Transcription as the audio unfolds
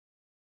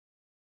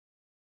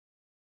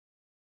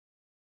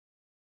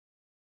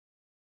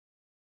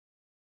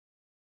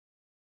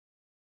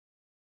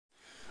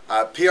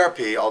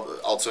PRP,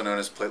 also known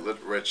as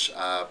platelet-rich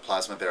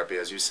plasma therapy,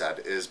 as you said,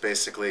 is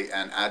basically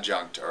an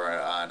adjunct or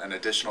an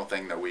additional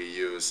thing that we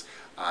use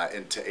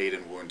to aid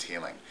in wound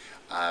healing.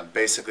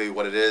 Basically,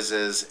 what it is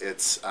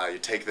it's you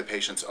take the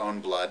patient's own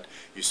blood,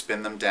 you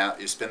spin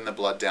the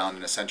blood down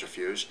in a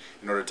centrifuge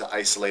in order to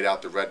isolate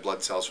out the red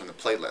blood cells from the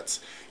platelets.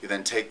 You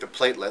then take the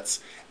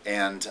platelets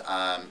and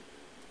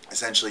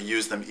essentially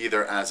use them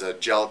either as a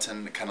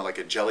gelatin, kind of like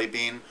a jelly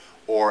bean,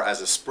 or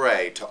as a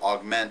spray to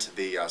augment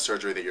the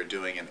surgery that you're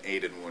doing and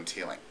aid in wound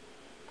healing.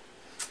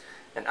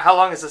 And how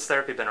long has this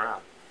therapy been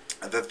around?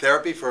 The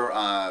therapy for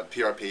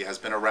PRP has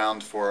been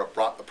around for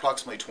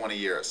approximately 20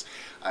 years.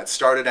 It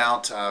started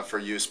out for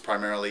use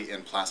primarily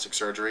in plastic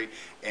surgery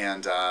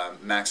and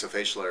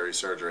maxillofacial area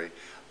surgery,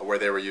 where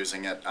they were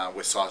using it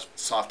with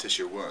soft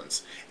tissue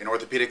wounds. In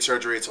orthopedic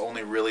surgery, it's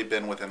only really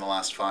been within the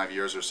last 5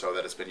 years or so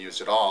that it's been used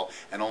at all,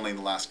 and only in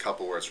the last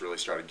couple where it's really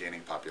started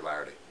gaining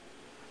popularity.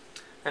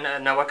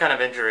 And now what kind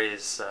of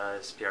injuries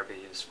is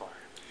PRP used for?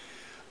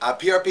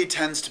 PRP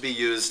tends to be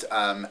used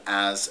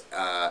as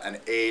an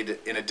aid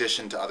in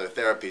addition to other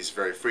therapies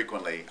very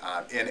frequently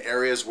in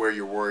areas where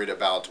you're worried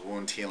about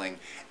wound healing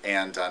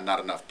and not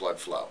enough blood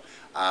flow.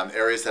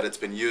 Areas that it's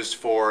been used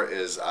for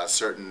is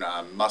certain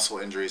muscle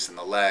injuries in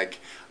the leg,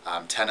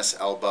 tennis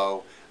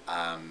elbow,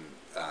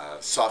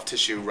 soft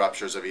tissue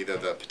ruptures of either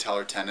the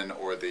patellar tendon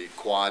or the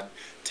quad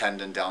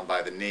tendon down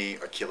by the knee,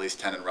 Achilles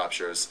tendon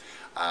ruptures.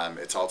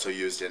 It's also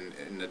used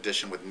in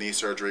addition with knee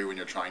surgery when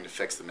you're trying to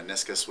fix the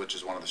meniscus, which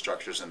is one of the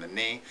structures in the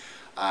knee.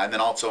 And then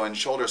also in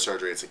shoulder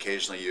surgery, it's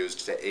occasionally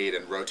used to aid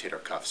in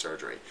rotator cuff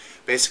surgery.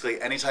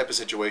 Basically, any type of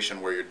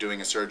situation where you're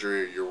doing a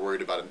surgery or you're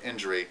worried about an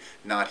injury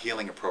not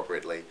healing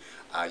appropriately,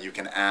 you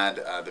can add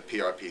the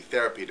PRP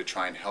therapy to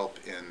try and help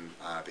in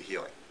the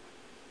healing.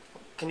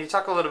 Can you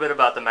talk a little bit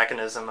about the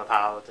mechanism of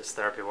how this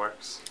therapy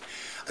works?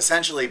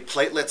 Essentially,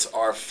 platelets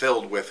are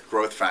filled with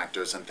growth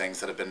factors and things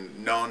that have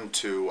been known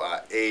to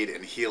aid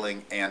in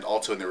healing and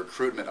also in the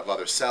recruitment of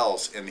other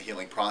cells in the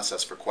healing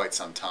process for quite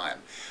some time.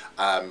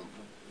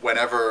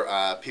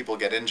 Whenever people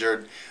get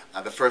injured,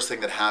 the first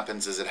thing that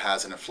happens is it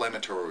has an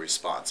inflammatory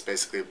response,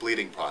 basically a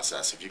bleeding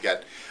process. If you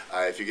get,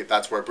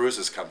 that's where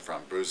bruises come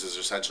from. Bruises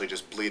are essentially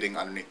just bleeding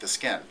underneath the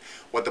skin.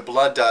 What the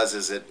blood does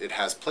is it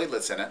has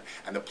platelets in it,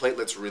 and the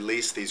platelets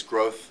release these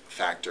growth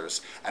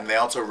factors, and they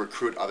also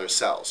recruit other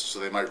cells. So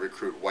they might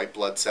recruit white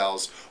blood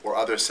cells or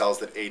other cells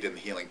that aid in the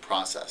healing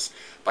process.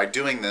 By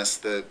doing this,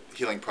 the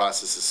healing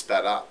process is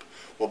sped up.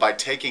 Well, by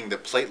taking the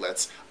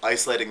platelets,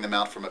 isolating them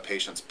out from a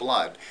patient's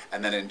blood,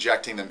 and then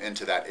injecting them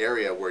into that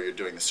area where you're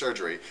doing the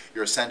surgery,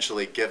 you're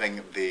essentially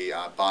giving the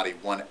body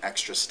one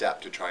extra step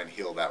to try and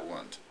heal that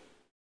wound.